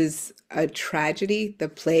this is a tragedy. The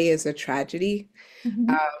play is a tragedy.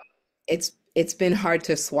 It's been hard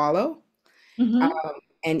to swallow.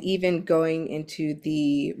 And even going into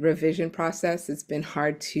the revision process, it's been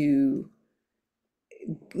hard to,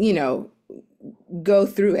 go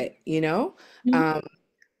through it,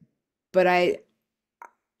 But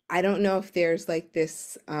I don't know if there's like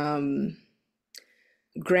this grand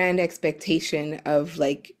expectation of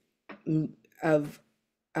like of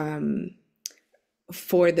um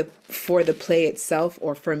for the play itself,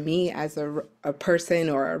 or for me as a person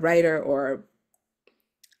or a writer, or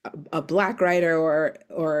a Black writer,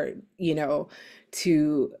 or you know,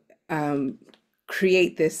 to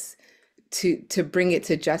create this, to bring it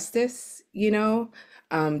to justice, you know,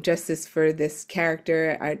 justice for this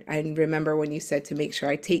character. I remember when you said to make sure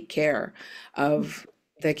I take care of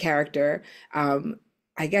the character.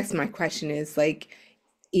 I guess my question is like,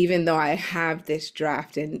 even though I have this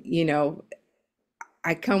draft and, you know,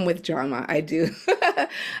 I come with drama, I do.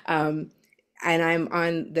 And I'm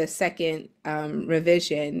on the second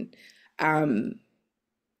revision. How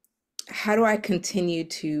do I continue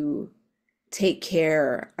to take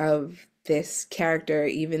care of this character,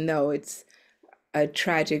 even though it's a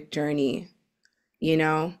tragic journey, you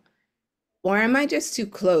know? Or am I just too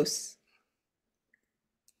close?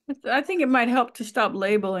 I think it might help to stop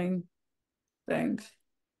labeling things.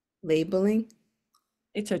 Labeling?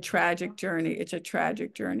 It's a tragic journey. It's a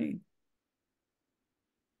tragic journey.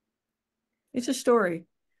 It's a story.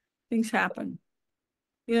 Things happen.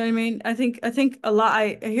 You know what I mean? I think a lot,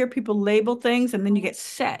 I hear people label things and then you get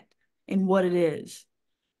set in what it is.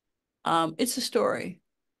 It's a story.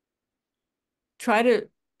 Try to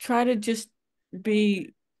just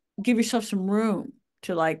give yourself some room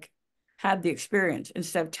to like have the experience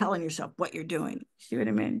instead of telling yourself what you're doing. See what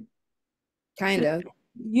I mean? Kind of.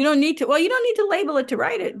 You don't need to, well, you don't need to label it to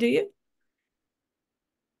write it, do you?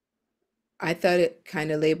 I thought it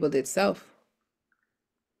kind of labeled itself.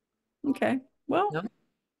 Okay. Well,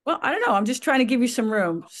 I don't know. I'm just trying to give you some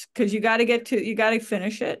room because you got to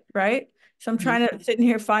finish it, right? So I'm trying to sit in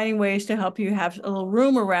here finding ways to help you have a little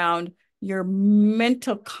room around your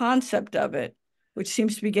mental concept of it, which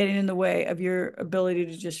seems to be getting in the way of your ability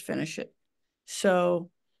to just finish it. So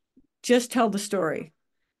just tell the story.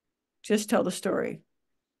 Just tell the story.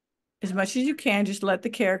 As much as you can, just let the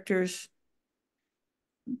characters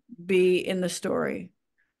be in the story.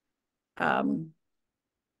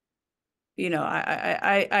 You know,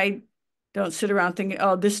 I don't sit around thinking,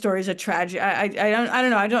 oh, this story is a tragedy. I don't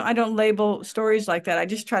know. I don't label stories like that. I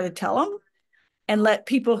just try to tell them and let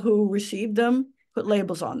people who receive them put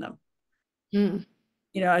labels on them. You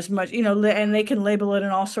know, as much, you know, and they can label it in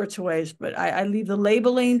all sorts of ways, but I leave the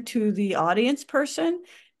labeling to the audience person,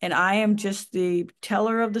 and I am just the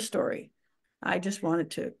teller of the story. I just want it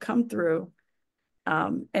to come through.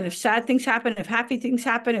 And if sad things happen, if happy things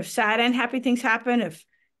happen, if sad and happy things happen, if,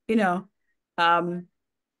 you know, you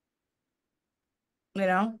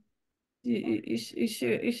know, you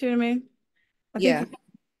see what I mean? I think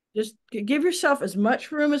just give yourself as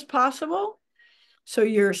much room as possible so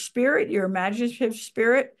your spirit, your imaginative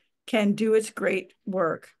spirit, can do its great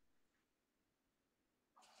work.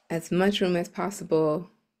 As much room as possible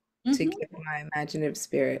to give my imaginative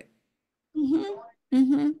spirit.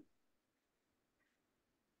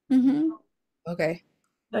 Okay.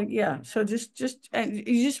 Like, yeah. So and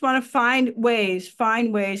you just want to find ways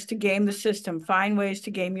to game the system, find ways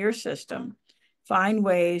to game your system, find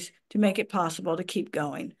ways to make it possible to keep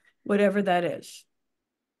going, whatever that is.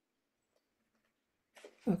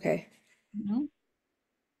 Okay.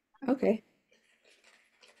 Okay.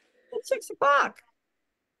 It's 6 o'clock.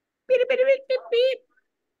 Beep, beep, beep, beep, beep.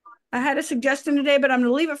 I had a suggestion today, but I'm going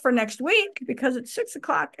to leave it for next week because it's 6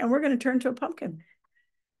 o'clock and we're going to turn to a pumpkin.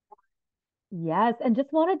 Yes, and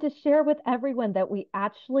just wanted to share with everyone that we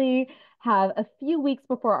actually have a few weeks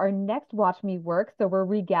before our next Watch Me Work. So we're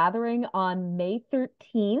regathering on May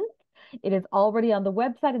 13th. It is already on the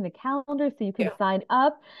website and the calendar, so you can sign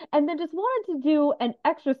up. And then just wanted to do an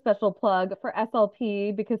extra special plug for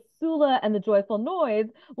SLP because Sula and the Joyful Noise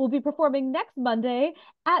will be performing next Monday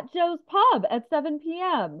at Joe's Pub at 7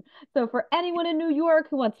 p.m. So for anyone in New York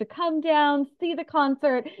who wants to come down, see the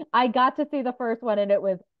concert, I got to see the first one and it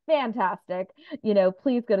was fantastic. You know,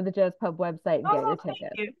 please go to the Joe's Pub website and get your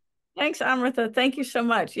tickets. Thanks, Amrita. Thank you so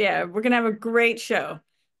much. Yeah, we're going to have a great show.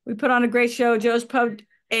 We put on a great show, Joe's Pub,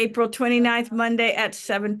 April 29th, Monday at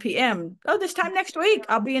 7 p.m. Oh, this time next week,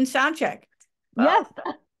 I'll be in soundcheck. Yes.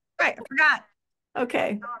 Right, I forgot.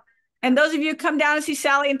 Okay. And those of you come down and see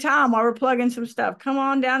Sally and Tom while we're plugging some stuff, come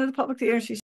on down to the public theater and see